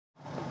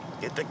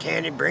Get the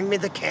candy, bring me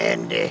the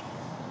candy.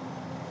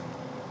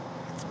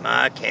 It's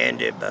my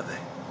candy, baby.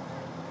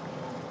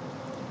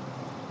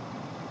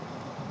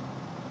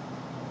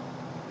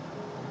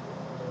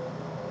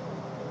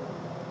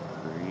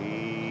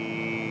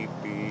 Creepy.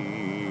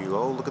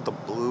 Oh, look at the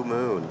blue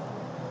moon.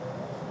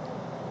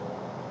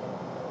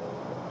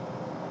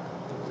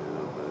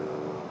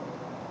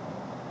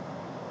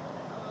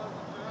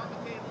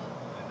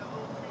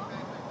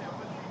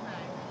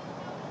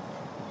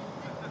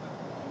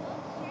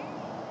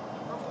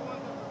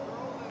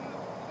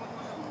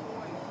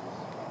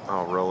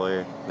 Oh,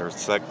 really?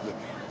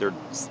 They're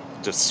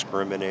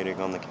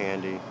discriminating on the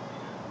candy.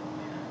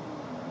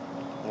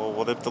 Well,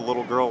 what if the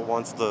little girl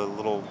wants the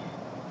little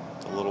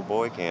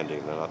boy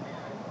candy?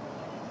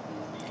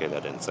 Okay,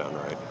 that didn't sound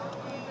right.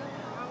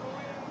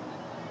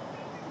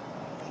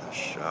 And a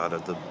shot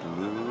of the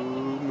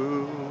blue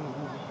moon.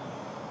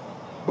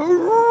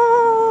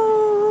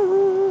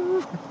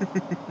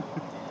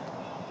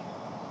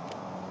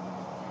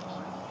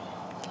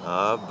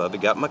 Bubby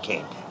got my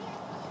candy.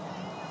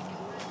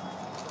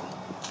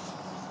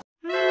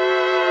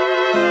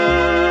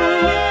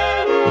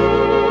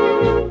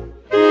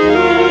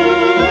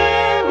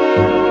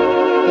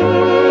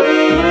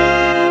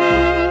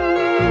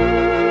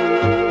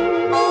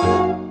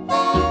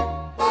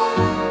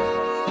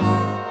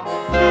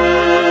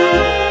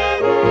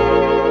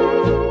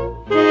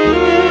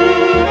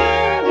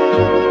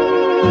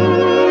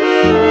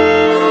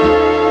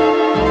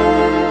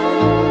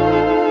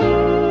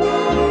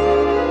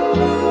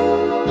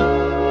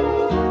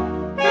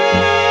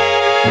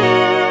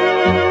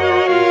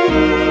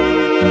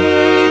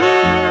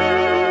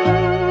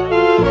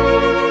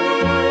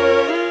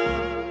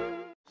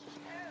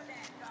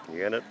 You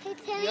get it? Hey,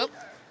 Timmy. Yep.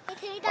 Hey,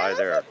 Timmy, Hi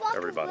there,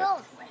 everybody.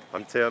 Wolf.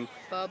 I'm Tim.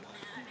 Bub.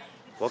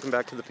 Welcome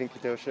back to the Pinky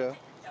Toe Show.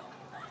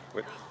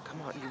 Wait,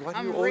 come on, why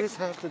do you always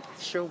have to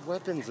show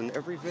weapons in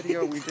every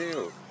video we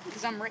do?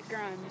 Because I'm Rick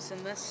Grimes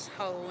in this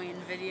Halloween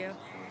video.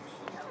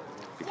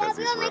 Because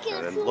Yeah, he's we're making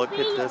Rick. a And cool look at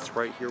video. this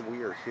right here.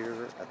 We are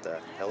here at the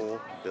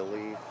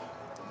Hellbilly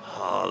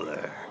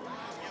Holler.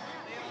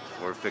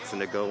 We're fixing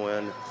to go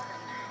in.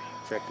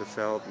 Check this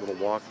out, little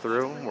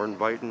walkthrough. We're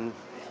inviting.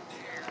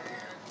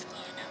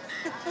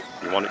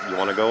 You want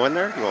to go in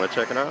there? You want to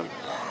check it out?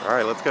 All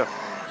right, let's go.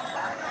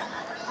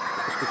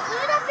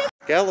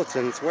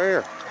 Skeletons,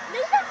 where?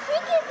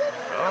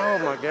 Oh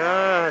my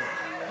God!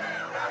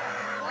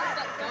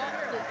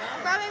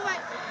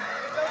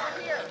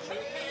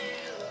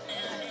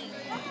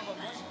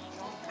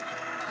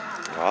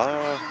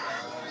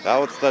 That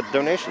was the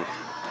donation.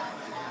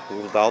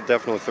 I'll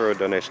definitely throw a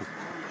donation.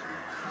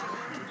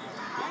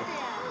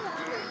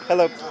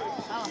 Hello.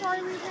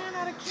 Sorry, we ran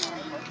out of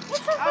candy.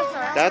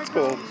 That's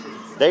cool.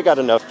 They got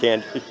enough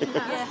candy.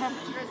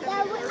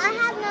 I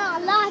have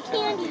a lot of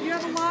candy. You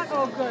have a lot?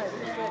 Oh, good.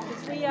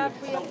 Because we have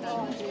a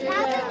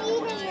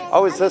lot.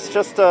 Oh, is this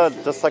just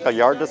like a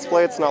yard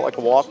display? It's not like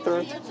a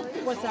walkthrough?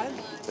 What's that?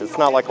 It's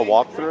not like a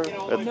walkthrough?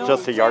 It's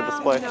just a yard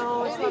display?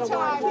 No, it's not a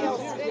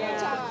walkthrough.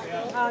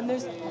 Yeah.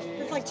 There's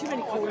like too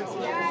many colors in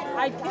there.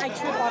 I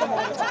trip on them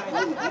all the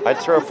time. I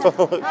trip.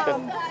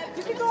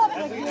 You can go up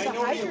like near the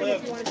hydrant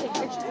if you want to take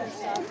pictures and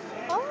stuff.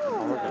 Oh.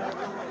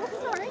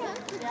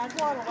 Yeah, it's a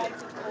lot of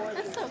lights and colors.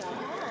 That's so cool.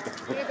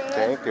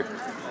 Thank you.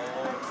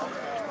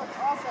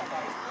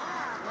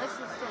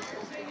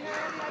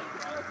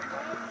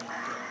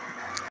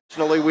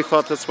 Originally, we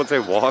thought this was a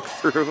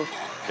walkthrough.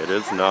 It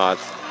is not.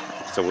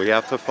 So we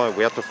have to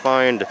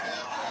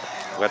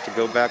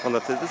go back on the.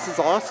 This is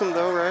awesome,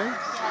 though, right?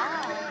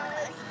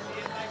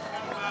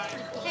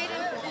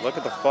 Look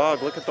at the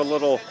fog. Look at the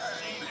little.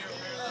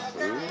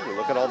 Ooh,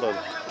 look at all the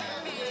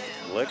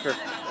liquor.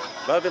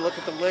 Bubby, look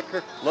at the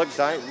liquor. Look,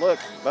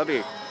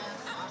 Bubby.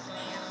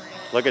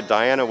 Look at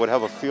Diana would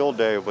have a field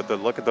day with the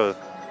look at the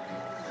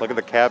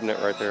cabinet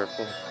right there.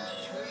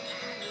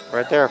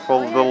 Right there,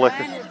 full of the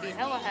liquor. Diana would be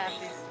hella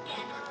happy.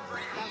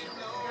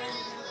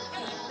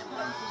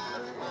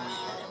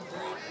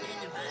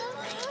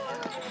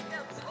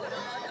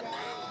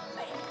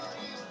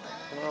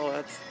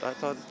 Well,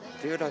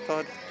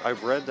 I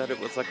read that it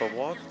was like a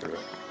walkthrough.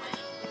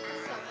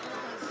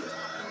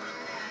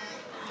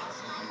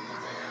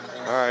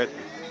 All right.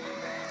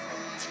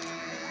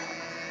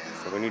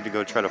 So we need to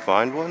go try to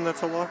find one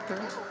that's a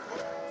walkthrough?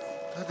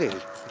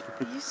 Nothing.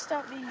 You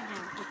stop being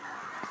happy.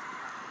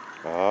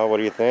 Oh, what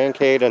do you think,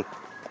 Hayden?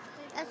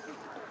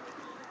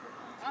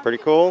 Pretty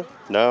cool?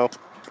 No?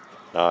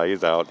 No,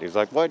 he's out. He's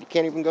like, what? You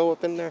can't even go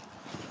up in there?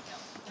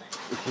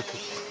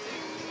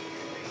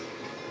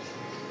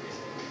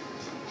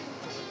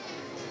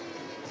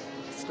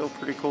 Still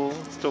pretty cool.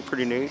 Still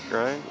pretty neat,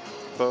 right,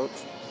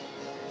 folks?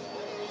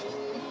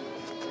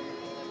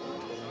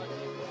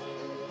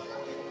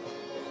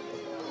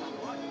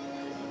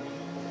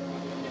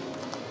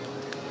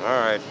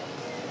 Alright.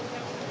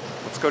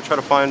 Let's go try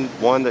to find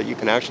one that you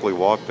can actually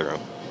walk through.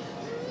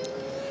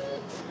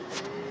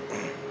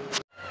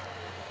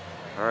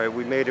 Alright,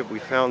 we made it. We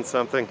found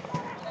something.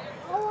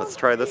 Let's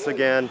try this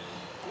again.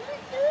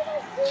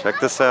 Check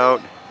this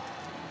out.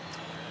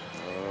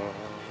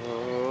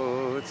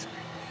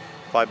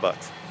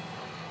 $5.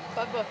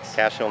 $5.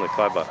 Cash only,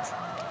 $5.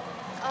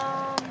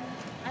 I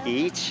don't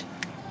Each?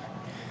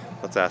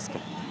 Let's ask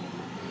them.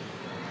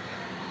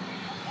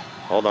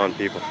 Hold on,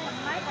 people.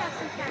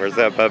 Where's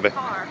that puppy?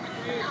 I'm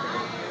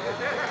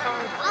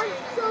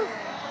so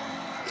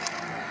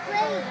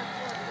great.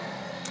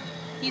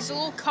 He's a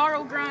little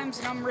Carl Grimes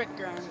and I'm Rick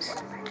Grimes.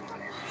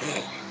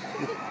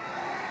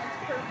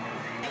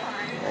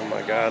 Oh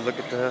my God, look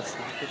at this,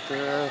 look at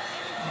this.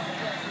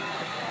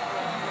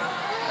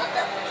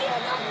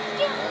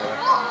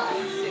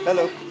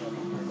 Hello.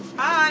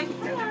 Hi.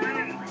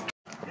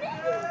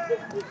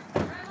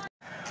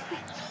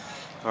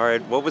 All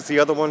right, what was the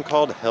other one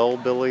called?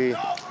 Hellbilly,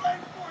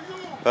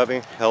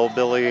 Bubby?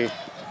 Hellbilly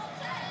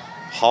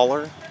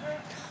Holler?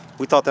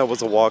 We thought that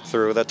was a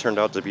walkthrough. That turned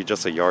out to be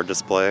just a yard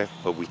display,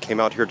 but we came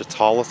out here to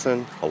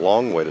Tolleson, a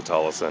long way to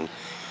Tolleson,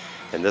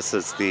 and this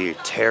is the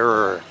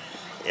Terror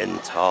in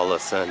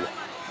Tolleson.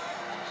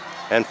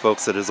 And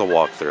folks, it is a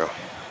walkthrough.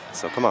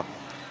 So come on,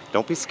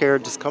 don't be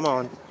scared. Just come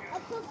on.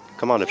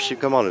 Come on. If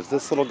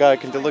this little guy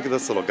can do, look at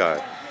this little guy.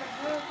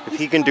 If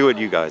he can do it,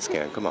 you guys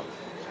can. Come on.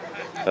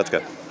 That's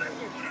good.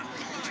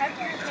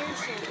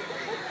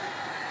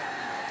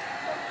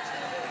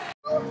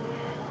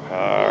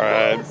 All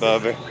right,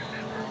 Bubby.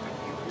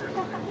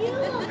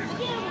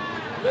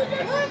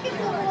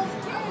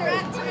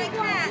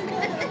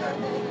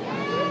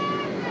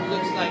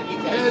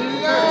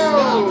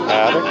 Hello!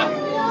 Howdy.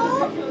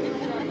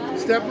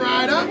 Step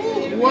right up.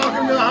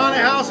 Welcome to the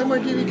haunted house. I'm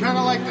going to give you kind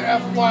of like the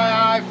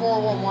FYI,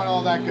 411,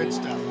 all that good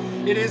stuff.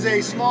 It is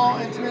a small,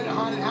 intimate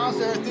haunted house.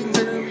 There are things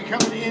that are going to be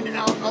coming in,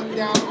 out, up,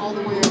 down, all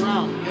the way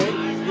around, okay?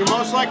 You're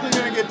most likely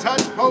going to get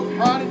touched, poked,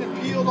 prodded, and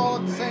peeled all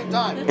at the same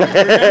time.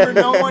 Remember,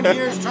 no one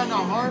here is trying to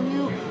harm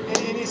you in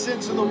any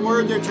sense of the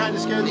word. They're trying to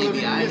scare the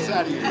living piss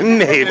out of you.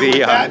 Maybe.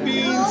 With that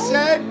being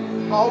said,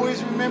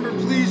 always remember,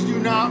 please do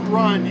not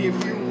run.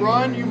 If you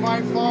run, you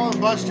might fall and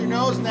bust your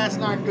nose, and that's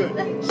not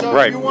good. So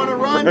Right. if you want to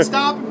run,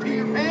 stop and pee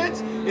your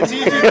pants. It's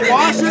easier to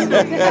wash them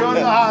than to go to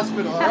the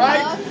hospital, all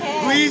right? Okay.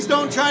 Please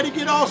don't try to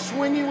get all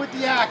swinging with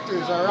the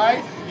actors, all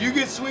right? You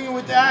get swinging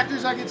with the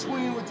actors, I get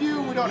swinging with you,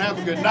 and we don't have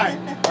a good night,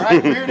 all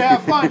right? We're here to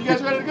have fun. You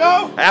guys ready to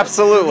go?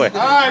 Absolutely. All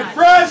right,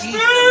 fresh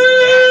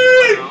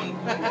meat!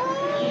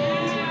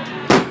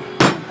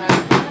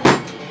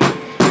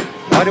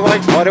 Why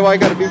do I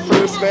gotta be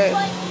first, man?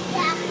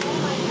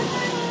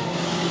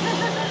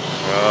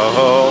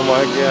 Oh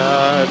my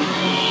God.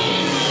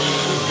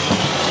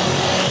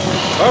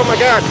 Oh my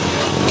God.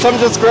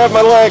 Something just grabbed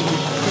my leg.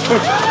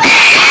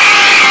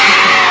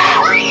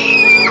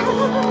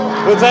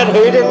 Was that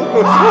Hayden?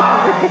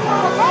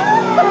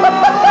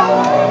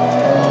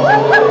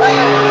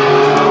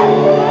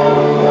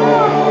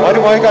 Why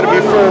do I gotta be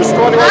first?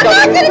 Why do I I'm gotta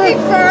not going to be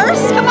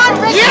first. Come on,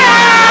 Rick.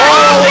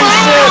 Holy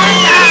shit!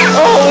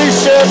 Holy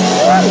shit!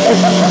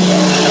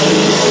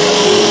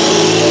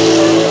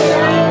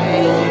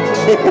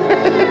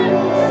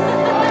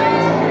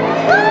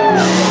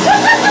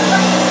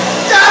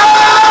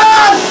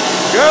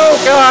 Go,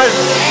 God!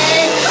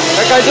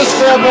 That guy just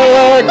grabbed my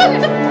leg.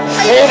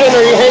 Hayden,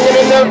 are you hanging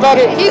in there,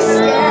 buddy? He's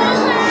scared.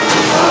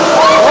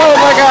 Oh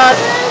my God!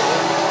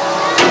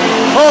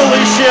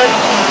 Holy shit!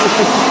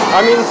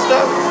 I mean,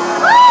 stuff.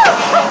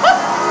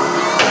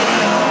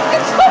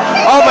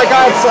 Oh my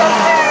God!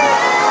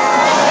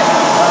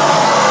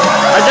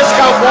 I just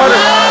got water.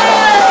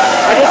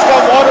 I just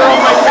got water on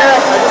my neck.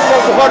 I just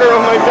got water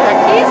on my neck.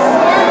 He's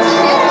scared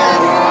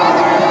shitless.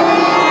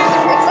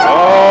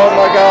 Oh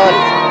my God!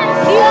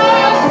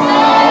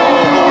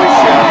 Holy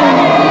shit!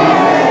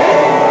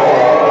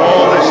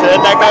 Holy shit!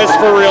 That guy's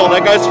for real.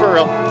 That guy's for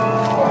real.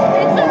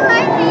 It's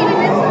alright,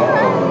 Peter. It's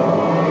alright.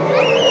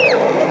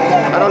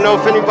 I don't know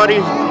if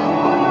anybody.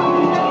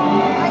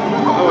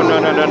 Oh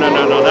no!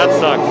 That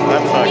sucks.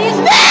 That sucks. He's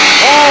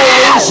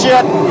Holy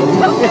shit!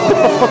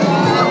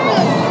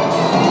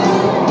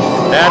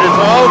 That is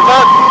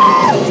fuck!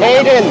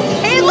 Hayden!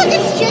 Hey, look,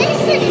 it's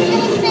Jason. He's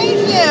going to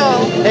save you.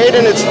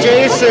 Hayden, it's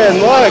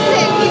Jason. Look.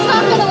 Listen, he's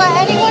not going to let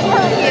anyone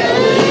hurt you.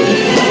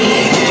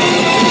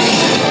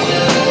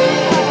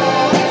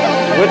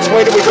 Which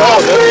way do we go?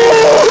 Oh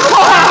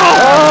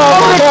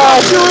my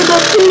God!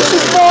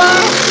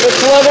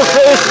 It's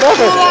Leatherface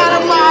Mother.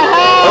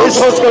 Are we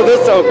supposed to go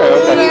this? Okay.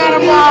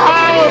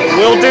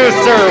 Will do,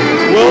 sir.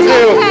 Will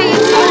do.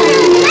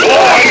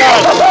 Oh my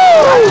God!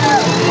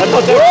 I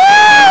thought that.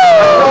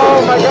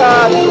 Oh my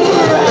God!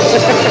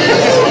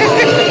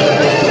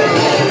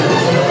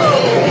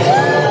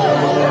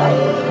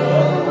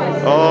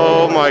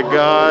 Oh my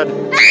God!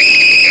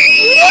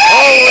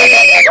 Holy!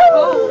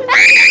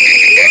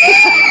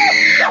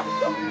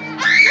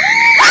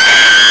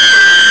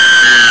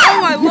 Oh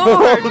my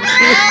Lord!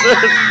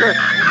 Jesus Christ!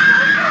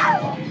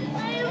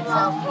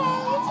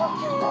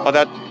 Oh,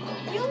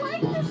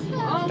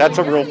 that's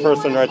a real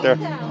person right there.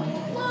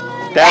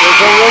 That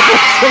is a real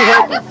person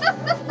right there.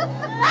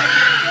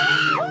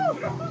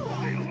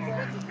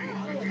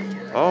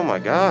 Oh my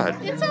God!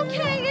 It's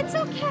okay. It's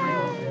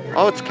okay.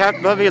 Oh, it's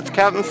Captain Bubby. It's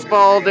Captain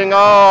Spaulding.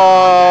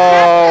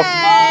 Oh!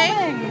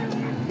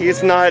 Okay.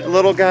 He's not,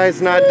 little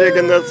guy's not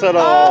digging this at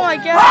all. Oh my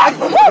god.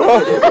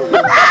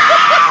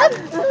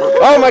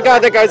 Oh my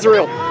god, that guy's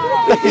real.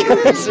 That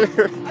guy's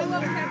real.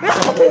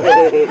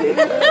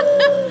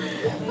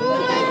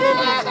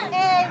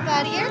 Hey,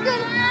 buddy, you're good.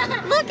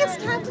 Look, it's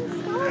Captain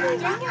Scotty.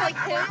 You like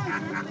him?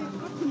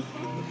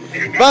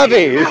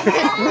 Bubby.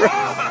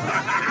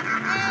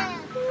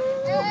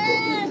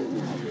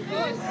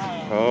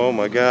 Oh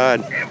my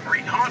god.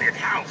 Every haunted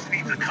house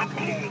needs a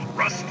couple old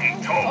rusty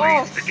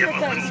toys to give a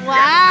little.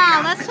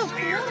 Wow, that's so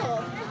cool.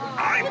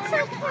 I'm It's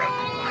so cool.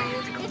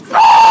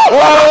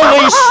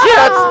 Holy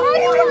shit!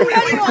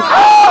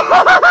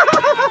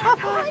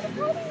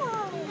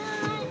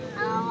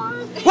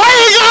 Where are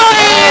you going?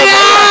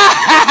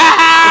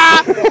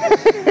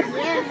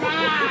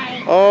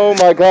 Oh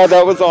my god,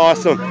 that was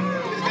awesome.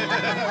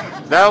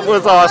 That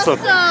was awesome.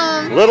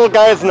 Little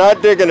guy's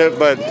not digging it,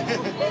 but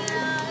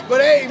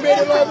hey, he made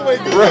it all the way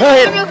through.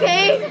 right. Are you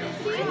okay?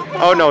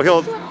 Oh no,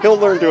 he'll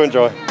learn to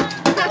enjoy.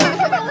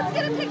 Let's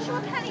get a picture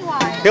with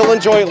Pennywise. He'll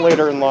enjoy it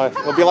later in life.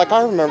 He'll be like,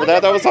 I remember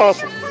that. That was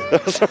awesome.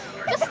 Just stand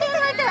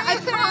right there. I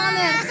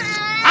promise.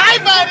 Hi,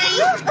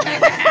 buddy!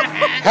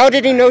 How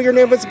did he know your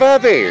name was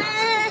Bubby?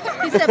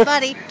 He said,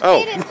 buddy. Oh.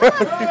 Hayden, come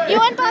on. You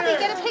and Bubby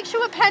get a picture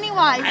with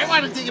Pennywise. I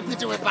want to take a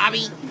picture with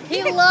Bobby.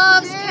 He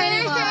loves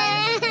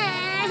Pennywise.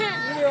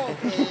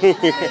 Give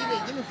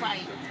me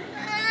 5.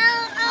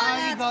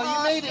 There you go, you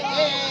made it.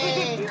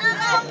 Yay.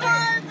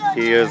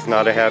 He is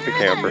not a happy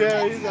camper.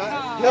 Yeah, he's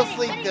not. He'll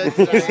sleep good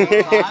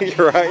tonight.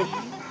 You're right.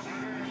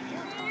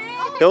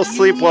 He'll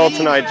sleep well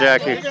tonight,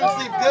 Jackie. You're going to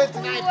sleep good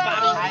tonight,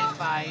 Bobby. High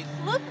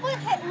 5. Look what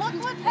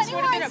This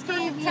would have been a Pennywise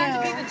perfect gave time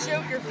to be you. the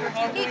Joker for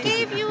him. He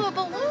gave you a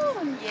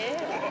balloon.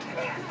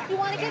 Yeah. You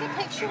want to get a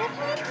picture with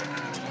him?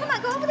 Come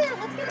on, go over there.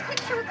 Let's get a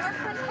picture with our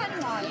friend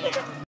Pennywise.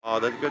 Oh,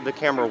 the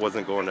camera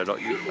wasn't going at all.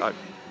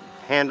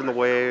 Hand in the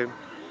way,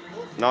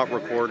 not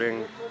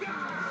recording.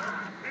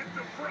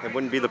 It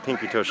wouldn't be the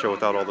Pinky Toe show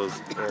without all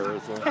those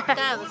errors.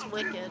 That was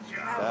wicked.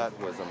 That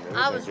was amazing,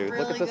 That was dude. Look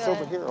really at this good.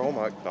 over here. Oh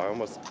my, I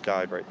almost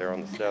died right there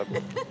on the step.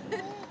 Did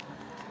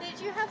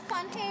you have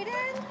fun, Hayden?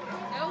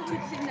 No, we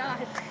did not.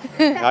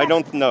 I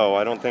don't know.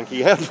 I don't think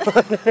he had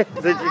fun.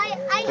 Did you?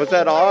 Was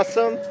that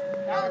awesome? No,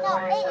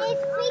 it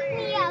freaked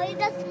me out. It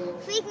just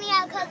freaked me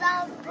out because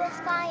I was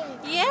flying.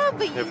 Yeah,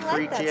 but you It like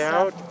freaked that you stuff.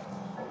 out?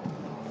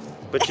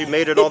 But you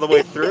made it all the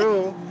way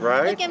through,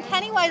 right? Look, and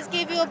Pennywise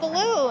gave you a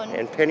balloon.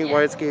 And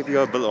Pennywise gave you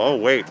a balloon. Oh,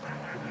 wait.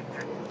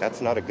 That's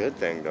not a good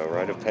thing, though,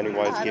 right? If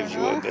Pennywise I gives you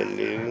don't a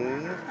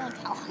balloon, Don't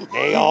tell him.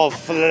 they all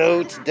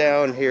float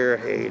down here,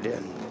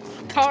 Hayden.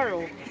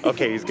 Carl.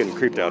 Okay, he's getting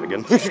creeped out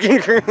again. He's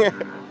getting creeped out. Oh,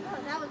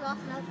 that was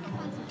awesome. Let's go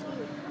find some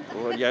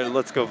food. Well, yeah,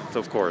 let's go.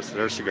 Of course,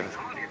 there she goes.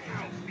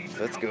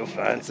 Let's go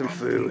find some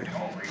food.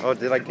 Oh,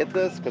 did I get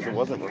this? Because it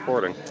wasn't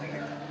recording.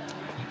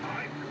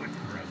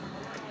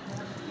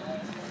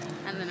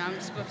 And then I'm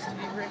supposed to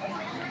be Rick.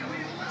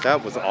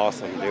 That was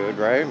awesome, dude,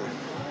 right? We're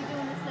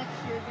doing this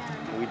next year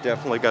again. We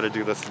definitely got to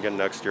do this again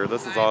next year.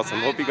 This is awesome.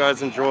 Hope you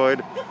guys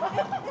enjoyed.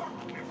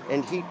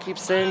 And he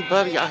keeps saying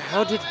Bubby.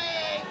 How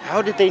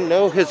did they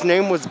know his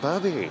name was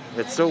Bubby?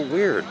 It's so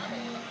weird.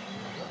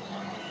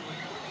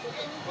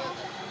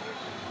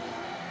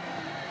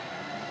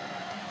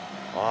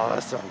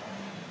 Awesome.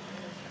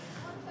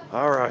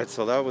 All right,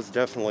 so that was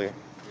definitely.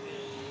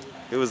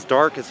 It was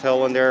dark as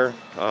hell in there.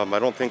 I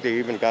don't think they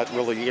even got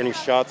really any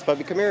shots.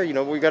 Bubby, come here. You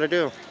know what we got to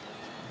do.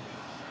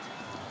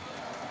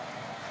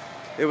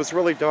 It was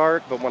really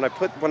dark, but when I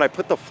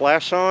put the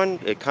flash on,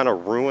 it kind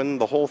of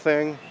ruined the whole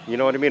thing. You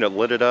know what I mean? It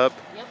lit it up.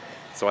 Yep.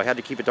 So I had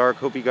to keep it dark.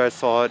 Hope you guys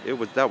saw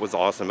it. That was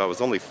awesome. That was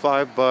only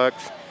 $5.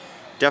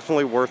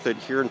 Definitely worth it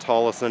here in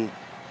Tolleson.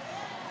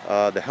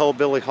 The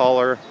Hellbilly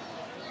Holler.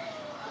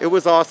 It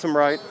was awesome,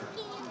 right?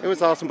 It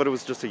was awesome, but it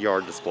was just a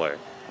yard display.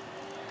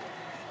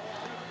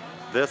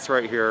 This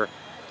right here.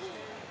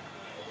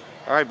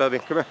 All right, Bubby,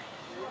 come here.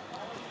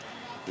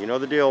 You know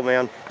the deal,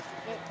 man.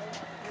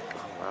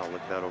 Oh, wow,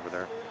 look at that over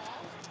there.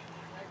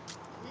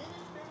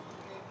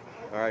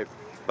 All right,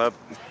 Bub.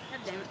 God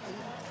damn it.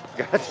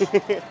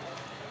 Got you.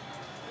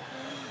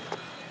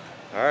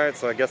 All right,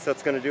 so I guess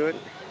that's gonna do it.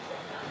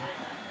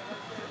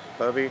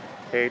 Bubby,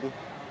 Hayden,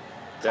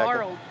 Jackie.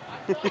 Carl.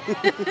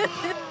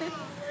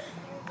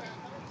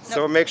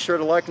 So make sure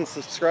to like and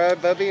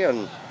subscribe, Bubby,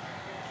 and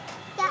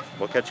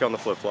we'll catch you on the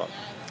flip-flop.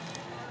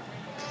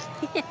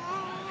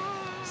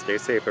 Stay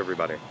safe,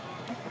 everybody.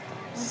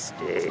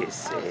 Stay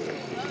safe.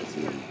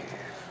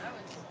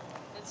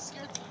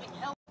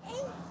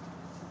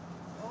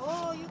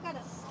 Oh, you got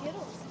a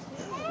Skittles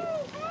too.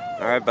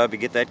 All right, Bubby,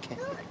 get the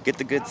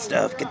good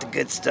stuff. Get the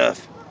good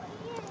stuff.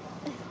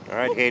 All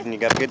right, Hayden, you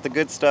gotta get the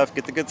good stuff.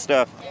 Get the good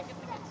stuff.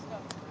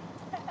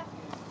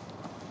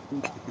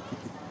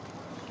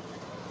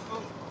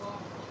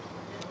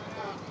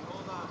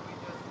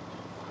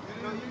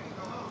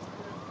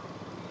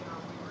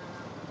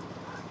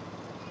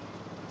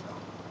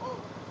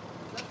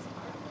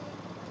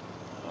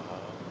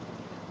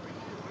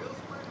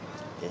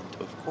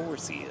 And of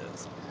course he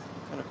is.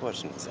 What kind of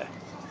question is that?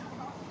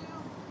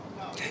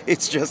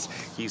 It's just,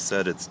 he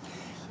said it's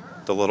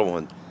the little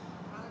one.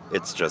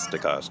 It's just a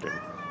costume.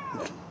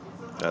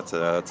 That's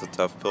a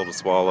tough pill to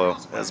swallow,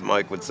 as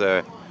Mike would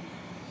say.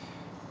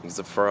 He's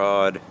a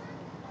fraud.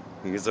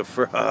 He's a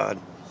fraud.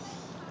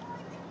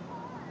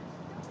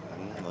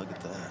 Look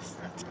at this.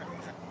 That's crazy.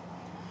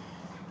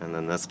 And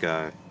then this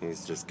guy,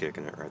 he's just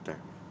kicking it right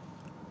there.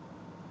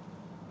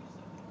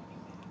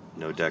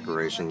 No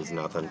decorations,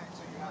 nothing.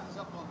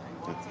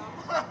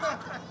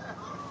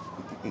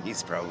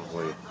 He's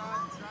probably...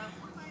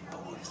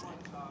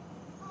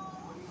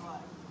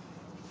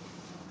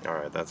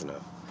 Alright, that's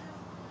enough.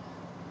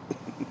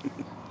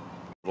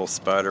 Little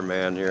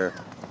Spider-Man here.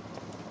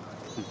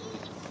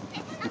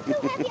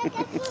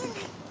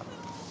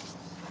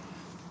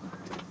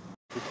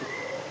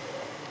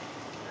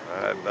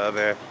 Alright,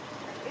 Bubby.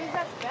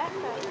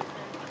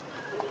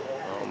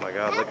 Oh my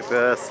god, look at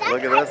this.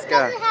 Look at this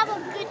guy.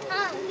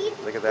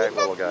 Look at that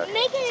little guy.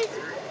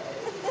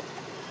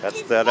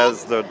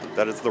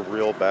 That is the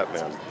real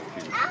Batman.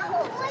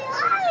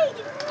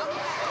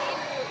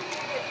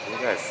 You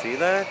guys see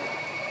that?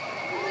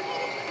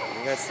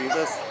 You guys see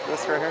this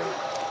right here?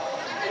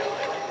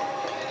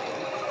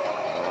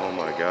 Oh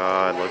my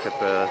god, look at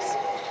this.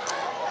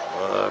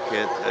 Look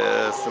at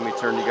this. Let me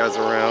turn you guys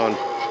around.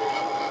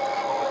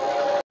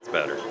 It's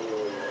better.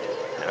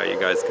 Now you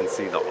guys can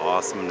see the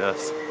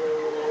awesomeness.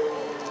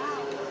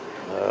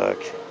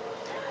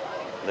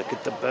 Look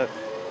at the bone.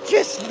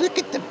 Just look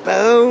at the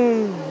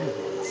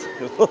bones.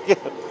 Look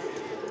at,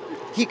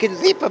 he can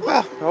leap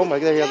about. Oh my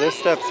god, yeah, their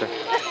steps are.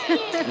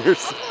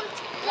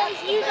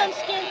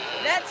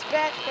 That's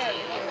Batman.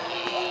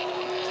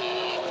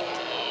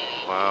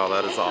 Wow,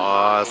 that is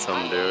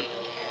awesome, dude.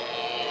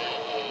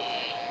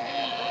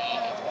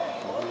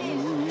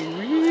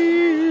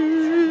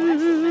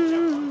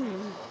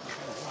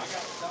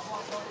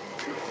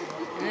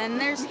 And then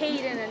there's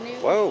Hayden, a new.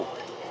 Whoa,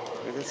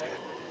 look at this guy.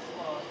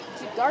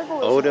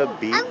 Gargoyle. Oda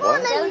beat I'm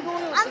what? going to let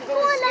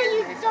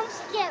you jump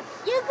skip.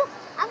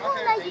 I'm going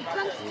to let you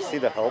jump skip. You see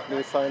the help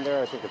me sign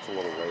there? I think it's a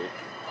little late.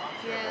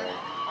 Yeah.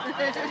 I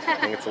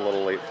think it's a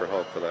little late for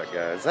help for that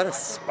guy. Is that a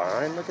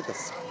spine? Look at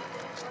this.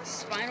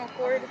 Spinal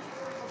cord.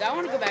 I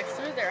want to go back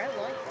through there. I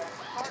like it.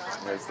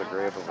 There's the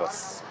grave of a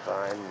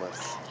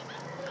spineless.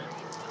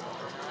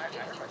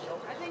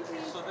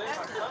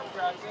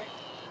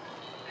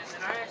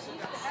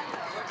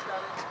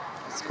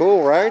 It's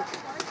cool, right?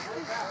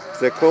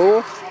 Is it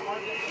cool?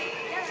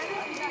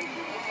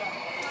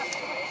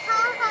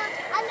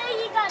 I know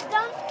you got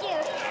jump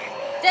scared.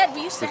 Dad,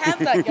 we used to have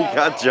that guy. You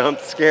got jump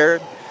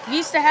scared? We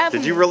used to have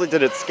him.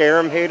 Did it scare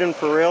him, Hayden,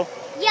 for real?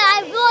 Yeah,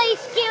 I really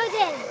scared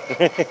him.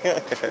 he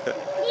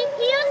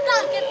was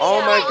gonna get me.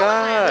 Oh my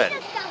god!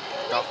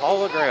 The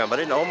hologram. I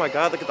didn't. Oh my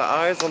god! Look at the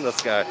eyes on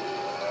this guy.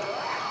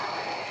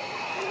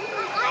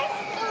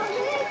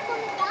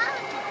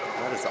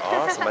 That is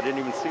awesome. I didn't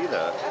even see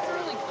that. That's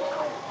really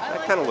cool.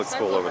 That kind of looks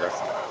cool over there.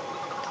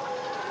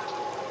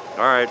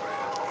 All right.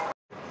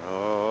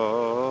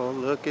 Oh,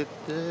 look at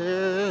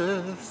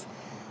this.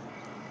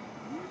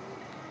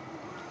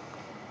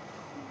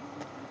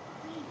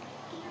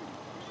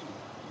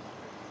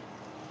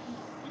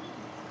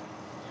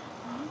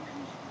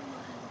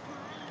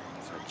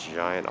 It's a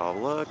giant. Oh,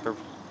 look. They're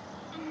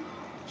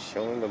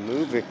showing the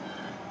movie.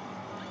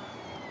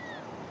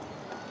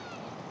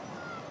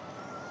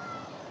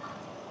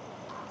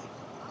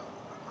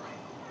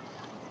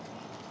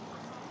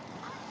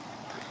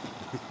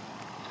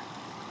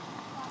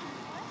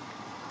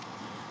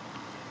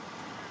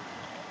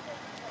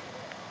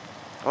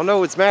 Oh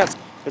no, it's mask.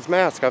 It's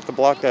mask. I have to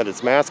block that.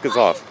 His mask is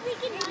off.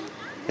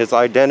 His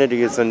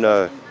identity is in.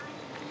 His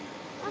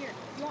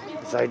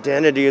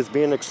identity is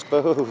being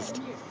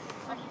exposed.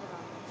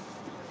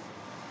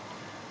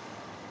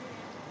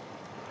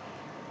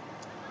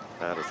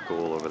 That is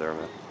cool over there,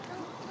 man.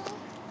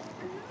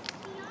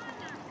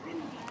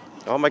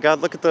 Oh my God!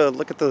 Look at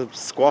the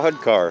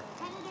squad car.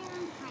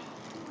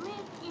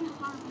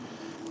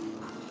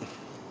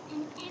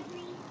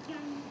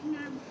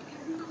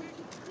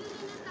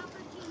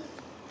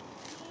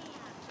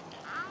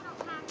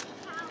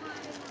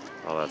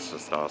 Oh, that's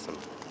just awesome,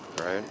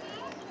 right?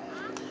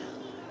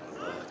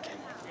 Look.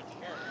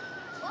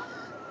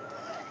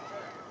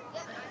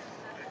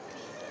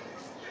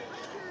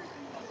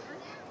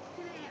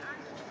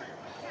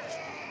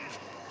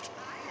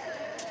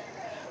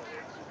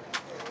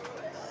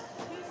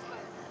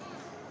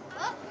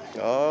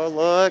 Oh,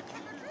 look.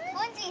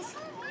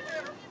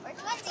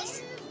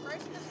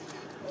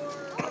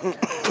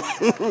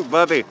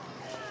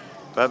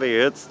 Bubby,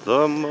 it's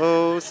the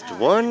most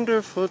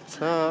wonderful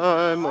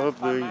time of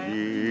the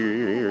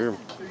year.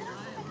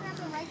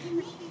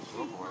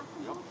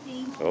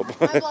 Oh.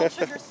 My blood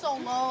sugar's so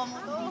low.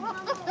 I'm like,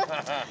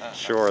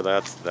 Sure,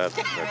 that's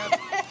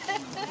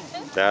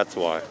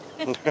why.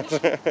 One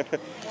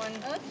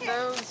of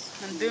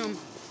those and boom.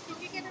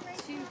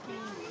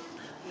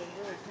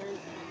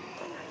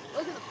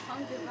 Look at the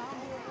pumpkin.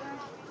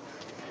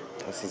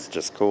 This is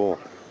just cool.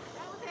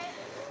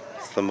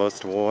 It's the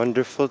most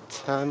wonderful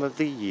time of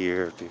the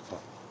year,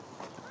 people.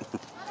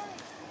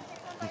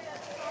 Oh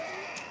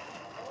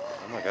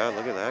my God,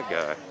 look at that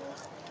guy.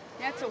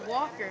 That's a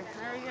walker.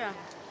 There we go.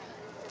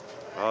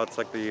 Oh, it's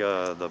like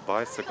the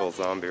bicycle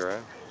zombie,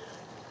 right?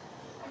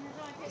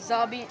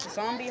 Zombie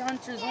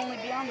hunters only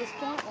beyond this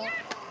point. Well,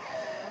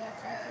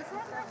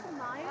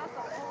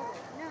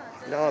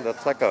 No,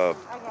 that's like a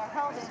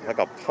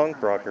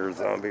punk rocker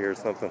zombie or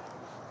something.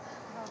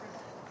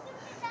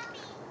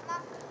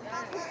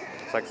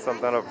 It's like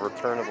something out of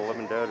Return of the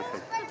Living Dead or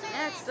something.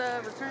 yeah, it's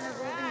the Return of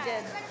the Living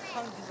Dead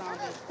punk zombie.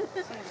 Some of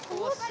the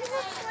coolest. She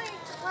looks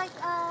like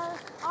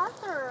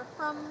Arthur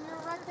from your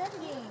Red Dead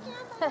game.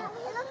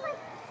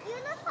 You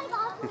look like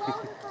Arthur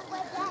from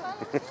Red Dead.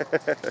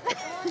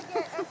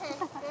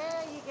 Okay,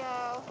 there you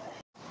go.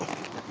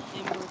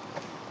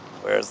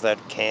 Where's that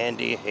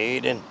candy,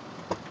 Hayden?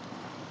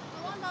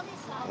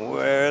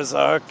 Where's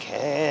our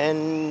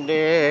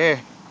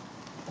candy?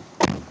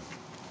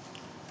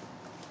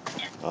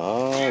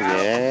 Oh,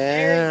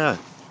 yeah.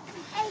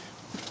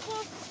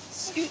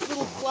 Scoot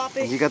little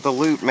floppy. You got the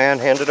loot, man.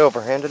 Hand it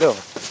over. Hand it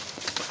over.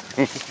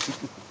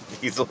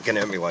 He's looking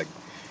at me like...